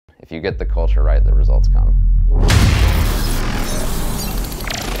if you get the culture right, the results come.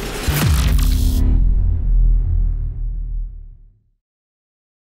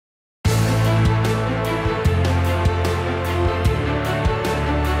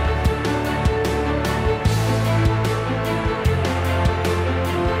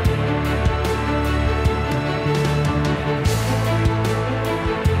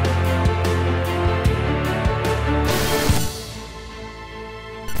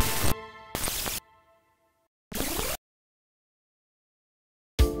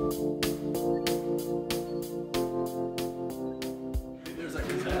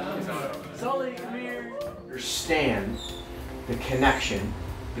 Understand the connection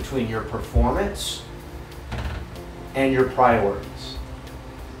between your performance and your priorities.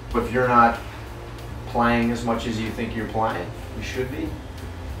 If you're not playing as much as you think you're playing, you should be.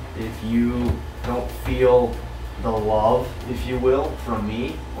 If you don't feel the love, if you will, from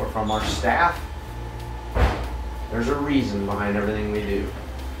me or from our staff, there's a reason behind everything we do.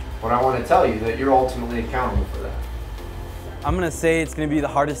 But I want to tell you that you're ultimately accountable for that. I'm going to say it's going to be the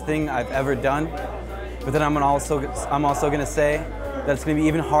hardest thing I've ever done, but then I'm also going to say that it's going to be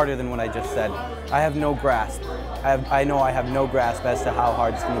even harder than what I just said. I have no grasp. I know I have no grasp as to how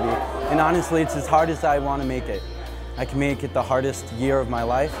hard it's going to be. And honestly, it's as hard as I want to make it. I can make it the hardest year of my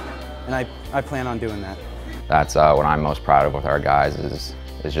life, and I plan on doing that. That's what I'm most proud of with our guys is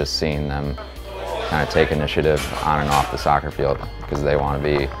just seeing them kind of take initiative on and off the soccer field, because they want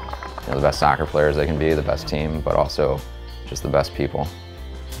to be the best soccer players they can be, the best team, but also just the best people.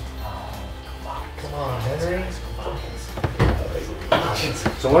 Come on, Henry.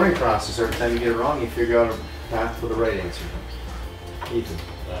 It's a learning process. Every time you get it wrong, you figure out a path for the right answer. Ethan.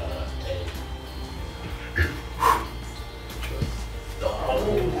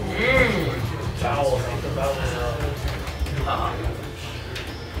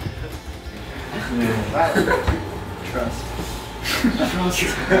 Trust. A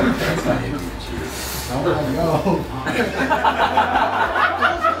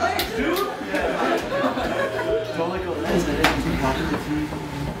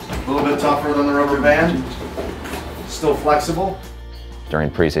little bit tougher than the rubber band. Still flexible. During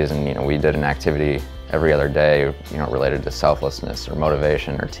preseason, we did an activity every other day, related to selflessness or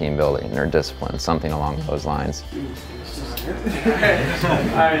motivation or team building or discipline, something along those lines. All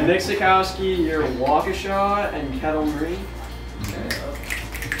right, Nick Sikowski, you're Waukesha and Kettle Marine.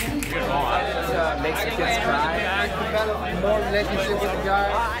 Makes the kids cry. More relationship with the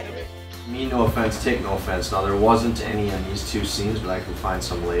guys. Mean no offense, take no offense. Now there wasn't any in these two scenes, but I can find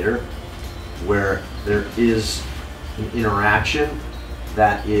some later, where there is an interaction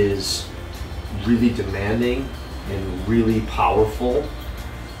that is really demanding and really powerful,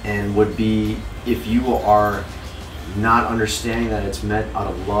 and would be, if you are not understanding that it's meant out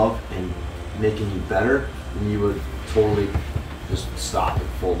of love and making you better, then you would totally just stop and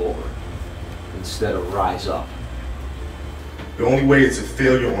fold over instead of rise up. The only way it's a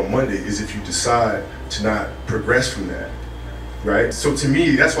failure on Monday is if you decide to not progress from that, right? So to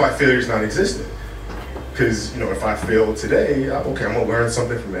me, that's why failure is not existent. Because, if I fail today, okay, I'm gonna learn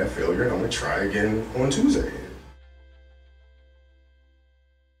something from that failure and I'm gonna try again on Tuesday.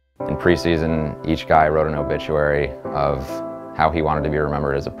 In preseason, each guy wrote an obituary of how he wanted to be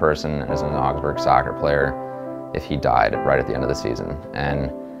remembered as a person, as an Augsburg soccer player, if he died right at the end of the season.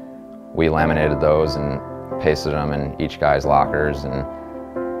 And we laminated those and pasted them in each guy's lockers, and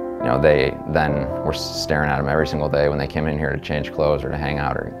they then were staring at them every single day when they came in here to change clothes or to hang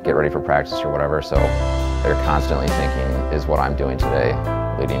out or get ready for practice or whatever. So they're constantly thinking, is what I'm doing today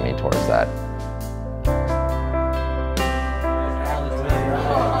leading me towards that?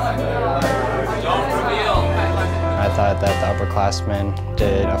 I thought that the upperclassmen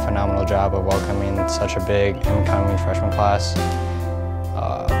did a phenomenal job of welcoming such a big incoming freshman class.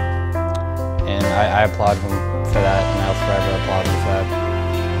 And I applaud them for that, and I'll forever applaud them for that.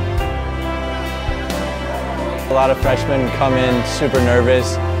 A lot of freshmen come in super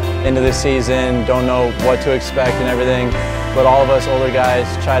nervous into the season, don't know what to expect and everything, but all of us older guys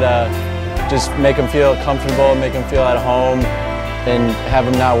try to just make them feel comfortable, make them feel at home, and have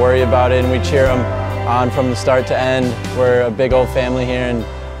them not worry about it, and we cheer them on from the start to end. We're a big old family here, and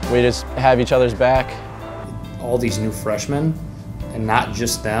we just have each other's back. All these new freshmen, and not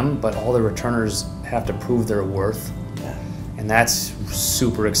just them, but all the returners have to prove their worth. Yeah. And that's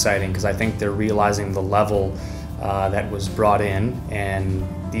super exciting, because I think they're realizing the level that was brought in, and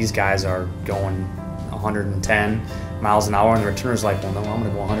these guys are going 110 miles an hour, and the returner's like, well, no, I'm going to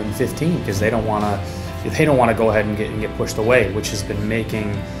go 115, because they don't want to go ahead and get pushed away, which has been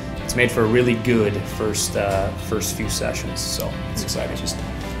it's made for a really good first few sessions. So it's exciting. Just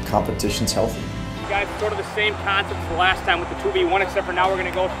competition's healthy. Guys, sort of the same concept as the last time with the 2v1, except for now we're going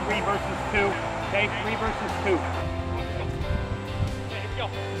to go 3 versus 2. Okay, 3 versus 2. Okay, here we go.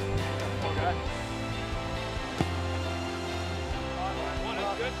 Okay.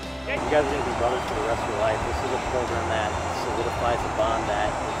 You guys are going to be brothers for the rest of your life. This is a program that solidifies a bond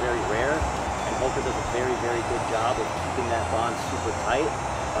that is very rare, and Hooker does a very, very good job of keeping that bond super tight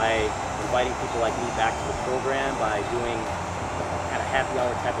by inviting people like me back to the program, by doing kind of happy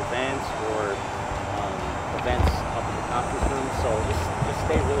hour type events or events up in the conference room. So just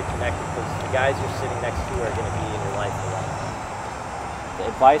stay really connected, because the guys you're sitting next to are going to be in your life for life. The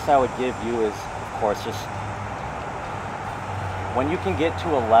advice I would give you is, of course, just when you can get to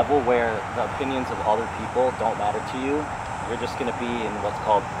a level where the opinions of other people don't matter to you, you're just going to be in what's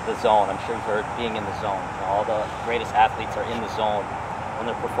called the zone. I'm sure you've heard being in the zone. You know, all the greatest athletes are in the zone when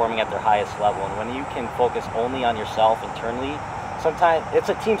they're performing at their highest level. And when you can focus only on yourself internally, sometimes it's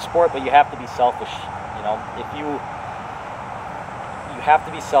a team sport, but you have to be selfish. You know, if you have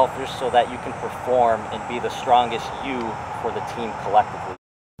to be selfish so that you can perform and be the strongest you for the team collectively.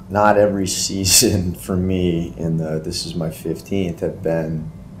 Not every season for me in this is my 15th, have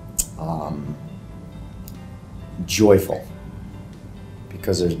been joyful,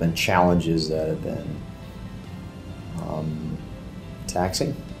 because there's been challenges that have been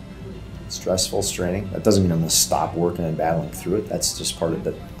taxing, stressful, straining. That doesn't mean I'm going to stop working and battling through it. That's just part of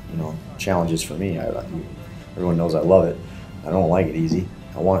the, you know, challenges for me. Everyone knows I love it. I don't like it easy.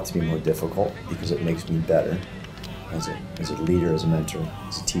 I want it to be more difficult because it makes me better as a leader, as a mentor,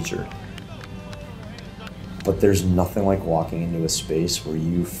 as a teacher. But there's nothing like walking into a space where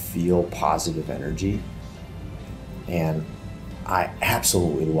you feel positive energy, and I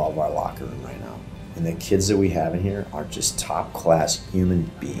absolutely love our locker room right now. And the kids that we have in here are just top-class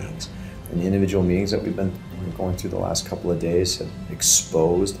human beings. And the individual meetings that we've been going through the last couple of days have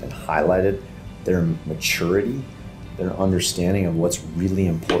exposed and highlighted their maturity, their understanding of what's really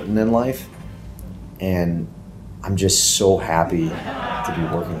important in life. And I'm just so happy to be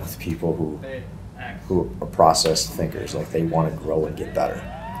working with people who are process thinkers. Like, they want to grow and get better.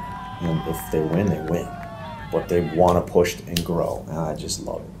 And if they win, they win. But they want to push and grow. And I just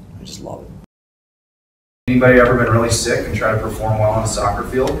love it. I just love it. Anybody ever been really sick and try to perform well on a soccer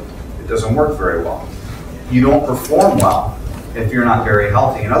field? It doesn't work very well. You don't perform well if you're not very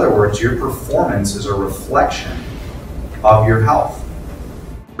healthy. In other words, your performance is a reflection of your health.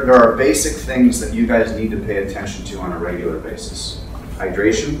 There are basic things that you guys need to pay attention to on a regular basis.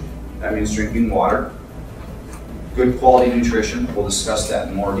 Hydration, that means drinking water. Good quality nutrition, we'll discuss that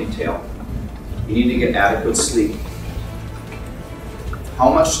in more detail. You need to get adequate sleep.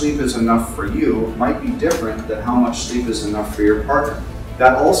 How much sleep is enough for you might be different than how much sleep is enough for your partner.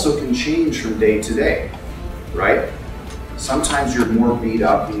 That also can change from day to day, right? Sometimes you're more beat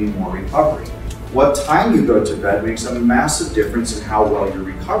up, you need more recovery. What time you go to bed makes a massive difference in how well you're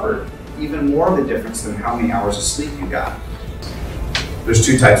recovered, even more of a difference than how many hours of sleep you got. There's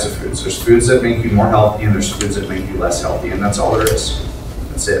two types of foods. There's foods that make you more healthy, and there's foods that make you less healthy, and that's all there is.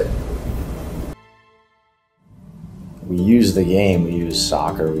 That's it. We use the game, we use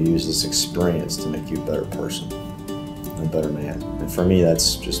soccer, we use this experience to make you a better person, a better man. And for me,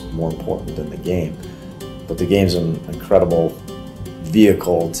 that's just more important than the game. But the game's an incredible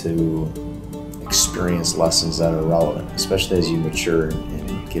vehicle to experience lessons that are relevant, especially as you mature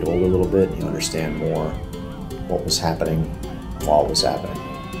and get older a little bit. You understand more what was happening while it was happening.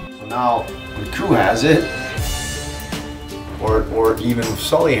 So now, when Koo has it, or even if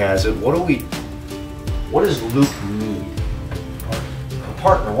Sully has it, what does Luke need? A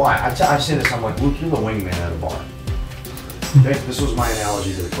partner, why? I say this, I'm like, Luke, you're the wingman at a bar. Okay? This was my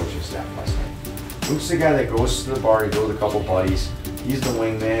analogy to the coaching staff last night. Luke's the guy that goes to the bar, he goes with a couple buddies, he's the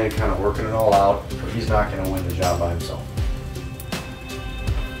wingman, kind of working it all out, but he's not going to win the job by himself.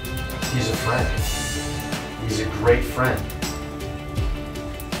 He's a friend. He's a great friend.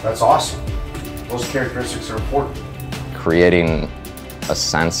 That's awesome. Those characteristics are important. Creating a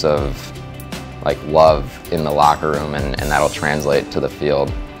sense of love in the locker room, and that'll translate to the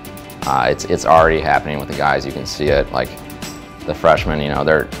field. It's already happening with the guys. You can see it. Like the freshmen, you know,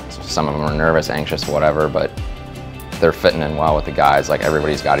 some of them are nervous, anxious, whatever, but they're fitting in well with the guys. Like,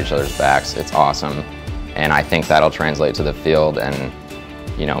 everybody's got each other's backs. It's awesome, and I think that'll translate to the field. And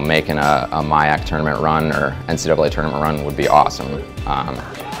you know, making a MIAC tournament run or NCAA tournament run would be awesome.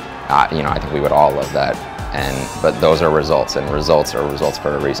 You know, I think we would all love that. But those are results, and results are results for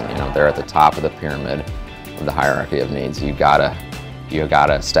a reason. You know, they're at the top of the pyramid of the hierarchy of needs. You gotta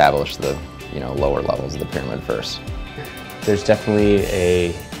establish the lower levels of the pyramid first. There's definitely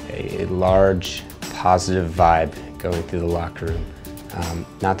a large positive vibe going through the locker room.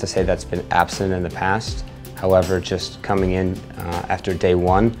 Not to say that's been absent in the past, however, just coming in after day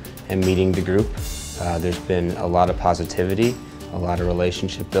one and meeting the group, there's been a lot of positivity, a lot of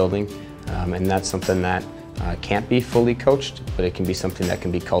relationship building, and that's something that can't be fully coached, but it can be something that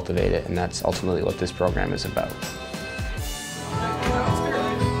can be cultivated, and that's ultimately what this program is about.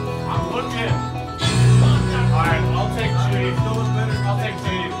 I'm looking. All right, I'll take G. I'll take G.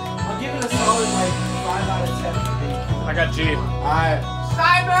 I'll give it a solid like 5 out of 10. I got G. All right.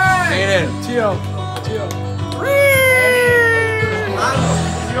 Simon! Aiden. Tio.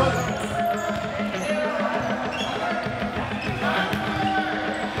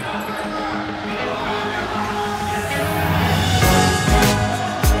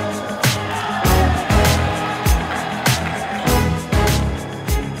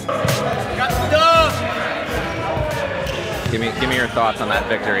 Give me your thoughts on that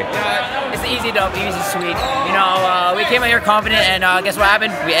victory. It's an easy dub, easy sweet. You know, we came out here confident, and guess what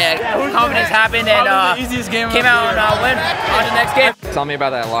happened? Confidence happened, and came out and win on the next game. Tell me about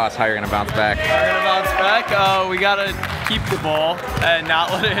that loss, how you're going to bounce back. We're going to bounce back. We got to keep the ball and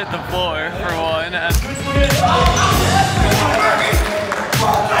not let it hit the floor, for one.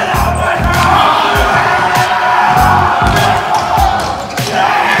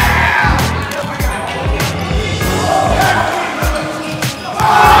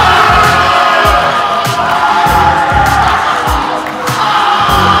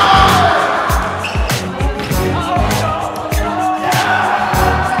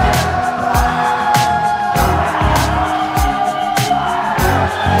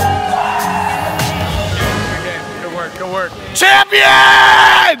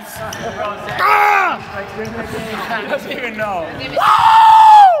 Champions! He doesn't even know.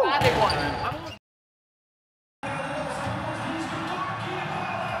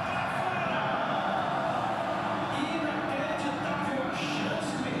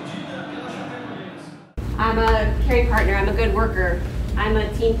 I'm a caring partner, I'm a good worker, I'm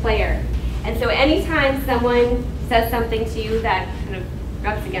a team player. And so anytime someone says something to you that kind of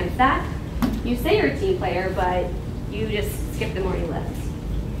rubs against that, you say you're a team player, but you just skip the morning lift.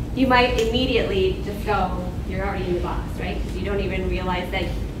 You might immediately just go, you're already in the box, right? Because you don't even realize that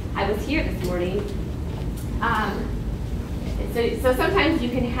I was here this morning. So sometimes you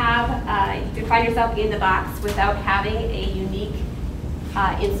can have, you can find yourself in the box without having a unique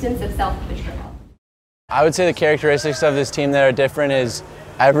instance of self-betrayal. I would say the characteristics of this team that are different is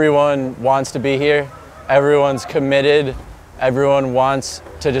everyone wants to be here, everyone's committed, everyone wants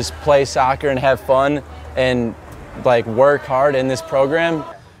to just play soccer and have fun and like work hard in this program.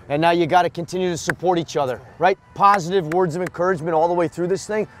 And now you got to continue to support each other, right? Positive words of encouragement all the way through this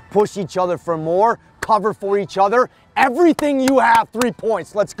thing. Push each other for more, cover for each other. Everything you have, 3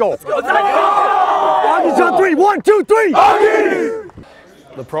 points. Let's go. Let's go. Auggies on 3. 1, 2, 3. Auggie!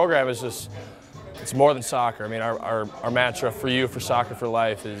 The program is just, it's more than soccer. I mean, our mantra for you, for soccer for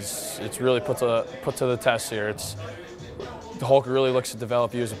life, it's really put to the test here. It's the Hulk really looks to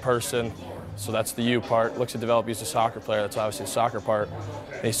develop you as a person. So that's the you part, looks to develop you as a soccer player. That's obviously the soccer part.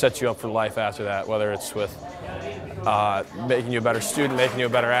 And he sets you up for life after that, whether it's with making you a better student, making you a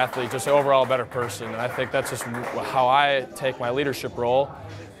better athlete, just overall a better person. And I think that's just how I take my leadership role,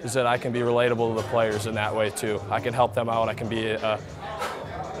 is that I can be relatable to the players in that way too. I can help them out, I can be a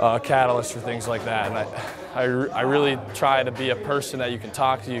catalyst for things like that. And I really try to be a person that you can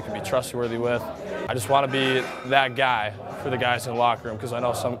talk to, you can be trustworthy with. I just want to be that guy for the guys in the locker room, because I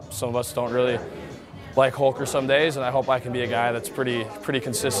know some of us don't really like Holker some days, and I hope I can be a guy that's pretty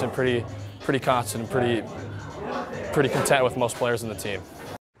consistent, pretty constant, and pretty content with most players in the team.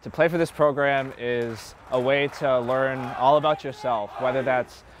 To play for this program is a way to learn all about yourself, whether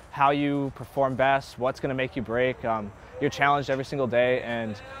that's how you perform best, what's going to make you break. You're challenged every single day,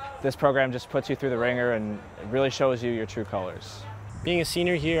 and this program just puts you through the ringer and it really shows you your true colors. Being a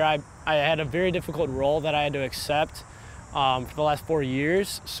senior here, I had a very difficult role that I had to accept for the last 4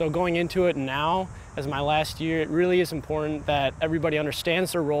 years. So going into it now, as my last year, it really is important that everybody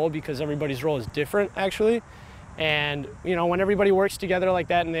understands their role, because everybody's role is different, actually. And you know, when everybody works together like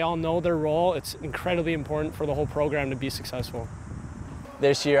that and they all know their role, it's incredibly important for the whole program to be successful.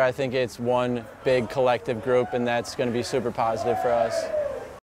 This year, I think it's one big collective group, and that's going to be super positive for us.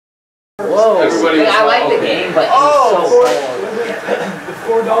 Whoa! I like the game, but it's so cold.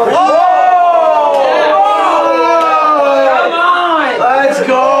 $4. Come on! Let's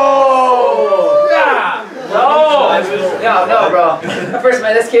go! Yeah! No, bro. I first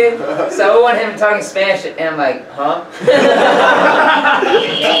met this kid, so I want him talking Spanish, and I'm like, huh?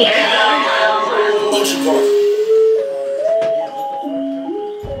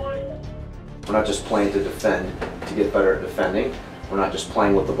 We're not just playing to defend, to get better at defending. We're not just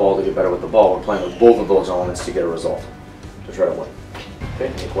playing with the ball to get better with the ball. We're playing with both of those elements to get a result, to try to win. Okay,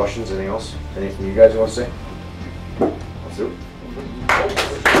 any questions, anything else? Anything from you guys you want to say? Let's do it.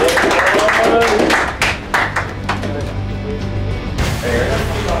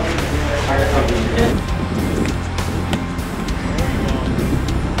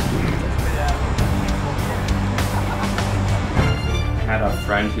 I had a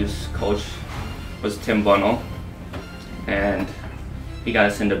friend whose coach was Tim Bunnell, and he got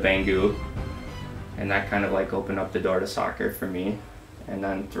us into Bangu, and that kind of like opened up the door to soccer for me. And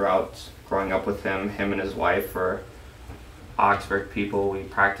then throughout growing up with him and his wife were Augsburg people. We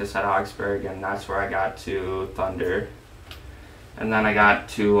practiced at Augsburg, and that's where I got to Thunder. And then I got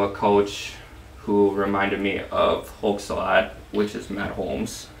to a coach who reminded me of Hulks a lot, which is Matt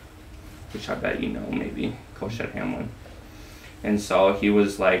Holmes, which I bet you know maybe, coach at Hamlin. And so he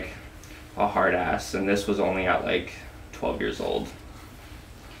was like a hard ass, and this was only at like 12 years old.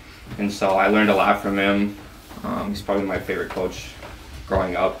 And so I learned a lot from him. He's probably my favorite coach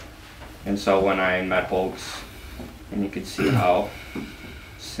growing up. And so when I met Hulks, and you could see how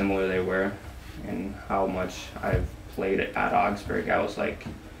similar they were and how much I've played at Augsburg, I was like,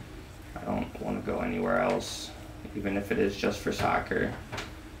 I don't want to go anywhere else, even if it is just for soccer.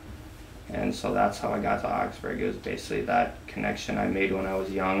 And so that's how I got to Augsburg. It was basically that connection I made when I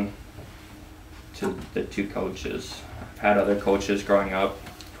was young to the two coaches. I've had other coaches growing up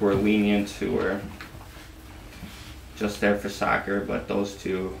who were lenient, who were just there for soccer, but those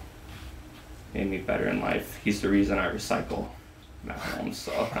two made me better in life. He's the reason I recycle Matt Holmes,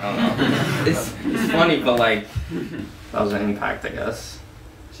 so I don't know. It's funny, but like, that was an impact, I guess.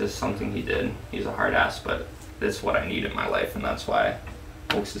 It's just something he did. He's a hard ass, but it's what I need in my life, and that's why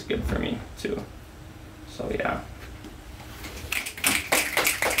Hulks is good for me too. So yeah.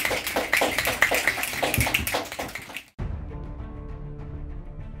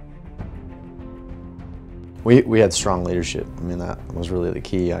 We had strong leadership. I mean, that was really the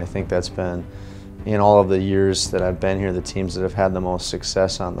key. I think that's been, in all of the years that I've been here, the teams that have had the most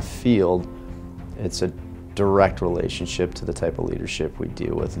success on the field, it's a direct relationship to the type of leadership we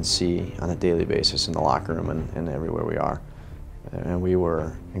deal with and see on a daily basis in the locker room and everywhere we are. And we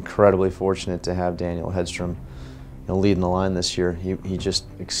were incredibly fortunate to have Daniel Hedstrom leading the line this year. He just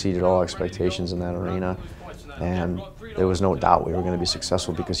exceeded all expectations in that arena, and there was no doubt we were going to be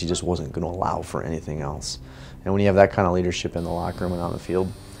successful because he just wasn't going to allow for anything else. And when you have that kind of leadership in the locker room and on the field,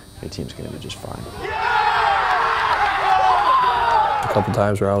 your team's going to be just fine. A couple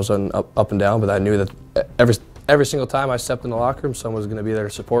times where I was up and down, but I knew that every single time I stepped in the locker room, someone was going to be there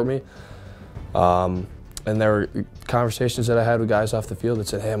to support me. And there were conversations that I had with guys off the field that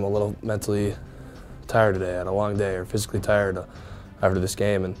said, hey, I'm a little mentally tired today, I had a long day, or physically tired after this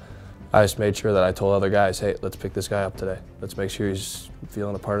game. And I just made sure that I told other guys, hey, let's pick this guy up today. Let's make sure he's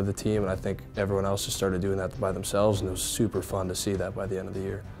feeling a part of the team. And I think everyone else just started doing that by themselves, and it was super fun to see that by the end of the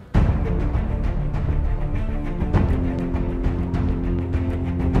year.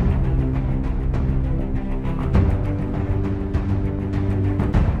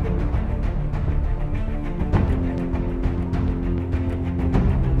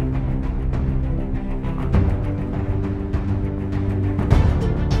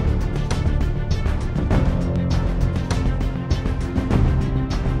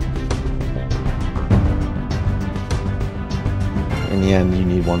 In the end, you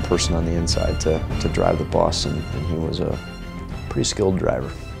need one person on the inside to drive the bus, and he was a pretty skilled driver.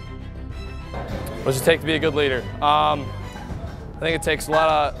 What does it take to be a good leader? I think it takes a lot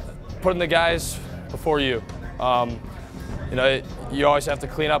of putting the guys before you. You know, you always have to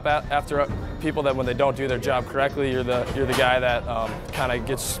clean up after people that when they don't do their job correctly, you're the guy that kind of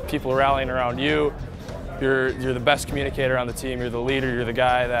gets people rallying around you. You're the best communicator on the team. You're the leader. You're the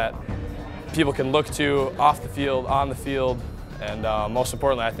guy that people can look to off the field, on the field. And most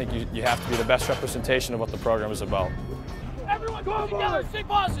importantly, I think you have to be the best representation of what the program is about. Everyone come together, stay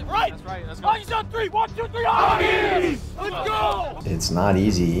positive, right? That's right, let's go. Auggies on three, 1, 2, 3, Auggies! Let's go! It's not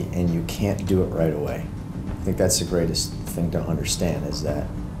easy, and you can't do it right away. I think that's the greatest thing to understand, is that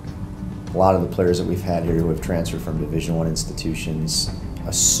a lot of the players that we've had here who have transferred from Division I institutions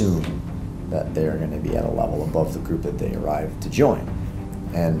assume that they're going to be at a level above the group that they arrived to join.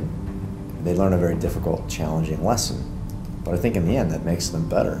 And they learn a very difficult, challenging lesson. But I think in the end that makes them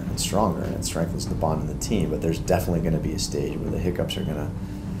better and stronger, and it strengthens the bond in the team. But there's definitely going to be a stage where the hiccups are going to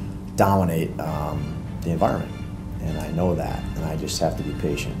dominate the environment. And I know that, and I just have to be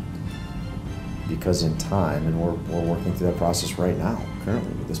patient. Because in time, and we're working through that process right now,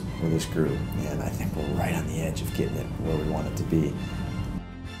 currently with this group, and I think we're right on the edge of getting it where we want it to be.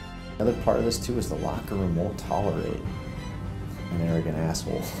 The other part of this too is the locker room won't tolerate an arrogant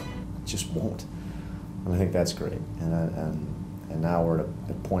asshole. Just won't. And I think that's great. And now we're at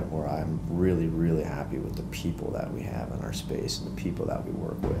a point where I'm really, really happy with the people that we have in our space and the people that we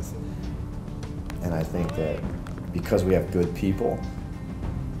work with. And I think that because we have good people,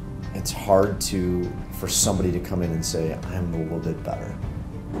 it's hard for somebody to come in and say, I'm a little bit better.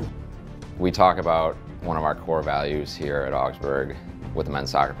 We talk about one of our core values here at Augsburg with the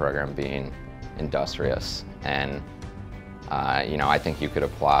men's soccer program being industrious. And I think you could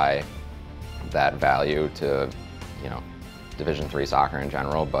apply that value to, Division III soccer in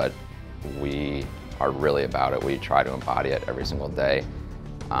general, but we are really about it. We try to embody it every single day.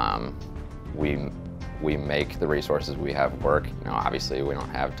 We make the resources we have work. Obviously we don't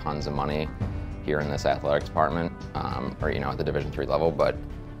have tons of money here in this athletics department, or at the Division III level, but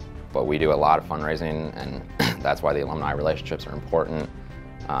we do a lot of fundraising, and that's why the alumni relationships are important.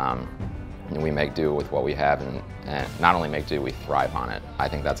 And we make do with what we have, and not only make do, we thrive on it. I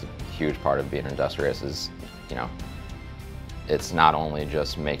think that's a huge part of being industrious is, it's not only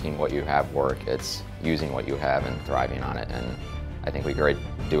just making what you have work, it's using what you have and thriving on it, and I think we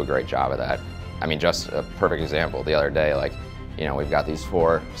do a great job of that. I mean, just a perfect example, the other day, we've got these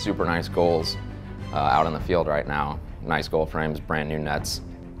 4 super nice goals out on the field right now. Nice goal frames, brand new nets.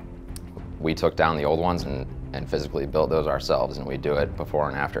 We took down the old ones and physically built those ourselves, and we do it before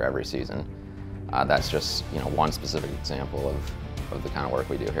and after every season. That's just one specific example of the kind of work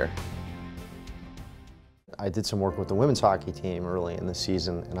we do here. I did some work with the women's hockey team early in the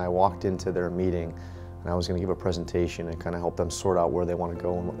season, and I walked into their meeting and I was going to give a presentation and kind of help them sort out where they want to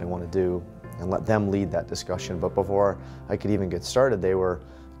go and what they want to do and let them lead that discussion. But before I could even get started, they were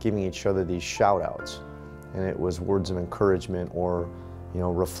giving each other these shout outs, and it was words of encouragement or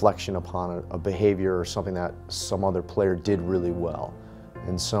reflection upon a behavior or something that some other player did really well.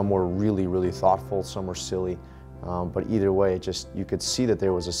 And some were really, really thoughtful, some were silly. But either way, you could see that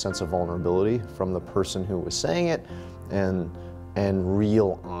there was a sense of vulnerability from the person who was saying it and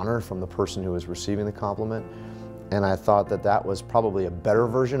real honor from the person who was receiving the compliment. And I thought that was probably a better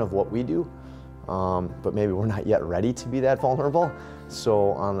version of what we do, but maybe we're not yet ready to be that vulnerable.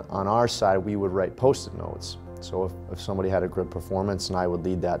 So on our side, we would write Post-it notes. So if somebody had a good performance, and I would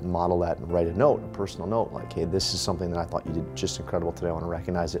lead that and model that and write a note, a personal note, like, hey, this is something that I thought you did just incredible today, I want to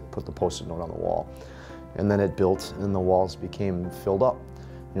recognize it, put the Post-it note on the wall. And then it built, and the walls became filled up,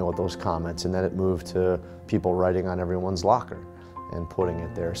 with those comments, and then it moved to people writing on everyone's locker and putting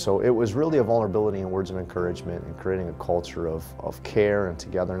it there. So it was really a vulnerability and words of encouragement and creating a culture of care and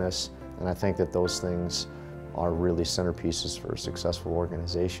togetherness, and I think that those things are really centerpieces for a successful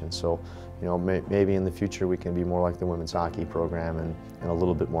organization. So, maybe in the future we can be more like the women's hockey program and a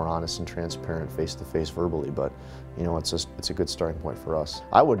little bit more honest and transparent face-to-face verbally, but it's a good starting point for us.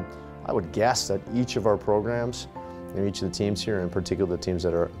 I would guess that each of our programs, each of the teams here, in particular the teams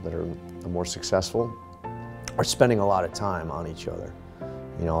that are the more successful, are spending a lot of time on each other.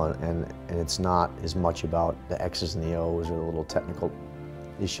 And it's not as much about the X's and the O's or the little technical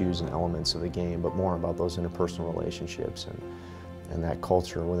issues and elements of the game, but more about those interpersonal relationships and that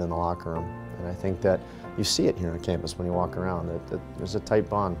culture within the locker room. And I think that you see it here on campus when you walk around, that there's a tight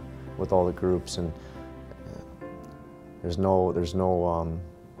bond with all the groups, and it's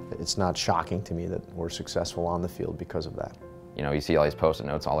not shocking to me that we're successful on the field because of that. You see all these Post-it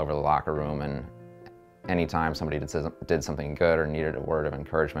notes all over the locker room, and anytime somebody did something good or needed a word of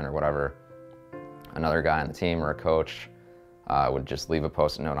encouragement or whatever, another guy on the team or a coach would just leave a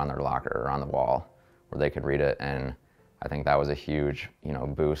Post-it note on their locker or on the wall where they could read it, and I think that was a huge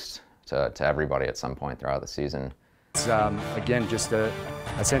boost to everybody at some point throughout the season. It's again just a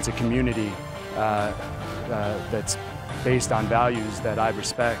sense of community that's based on values that I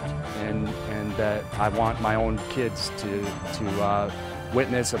respect and that I want my own kids to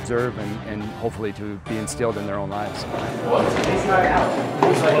witness, observe, and hopefully to be instilled in their own lives.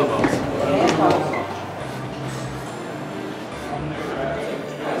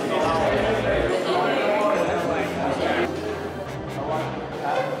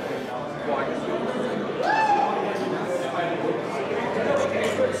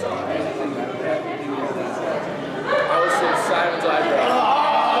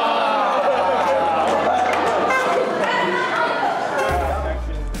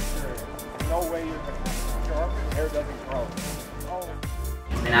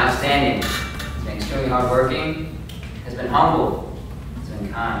 He's been outstanding. He's been extremely hardworking. Has been humble. Has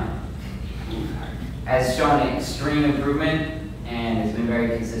been kind. Has shown extreme improvement and has been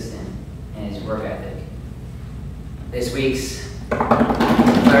very consistent in his work ethic. This week's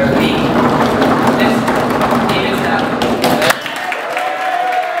player of the week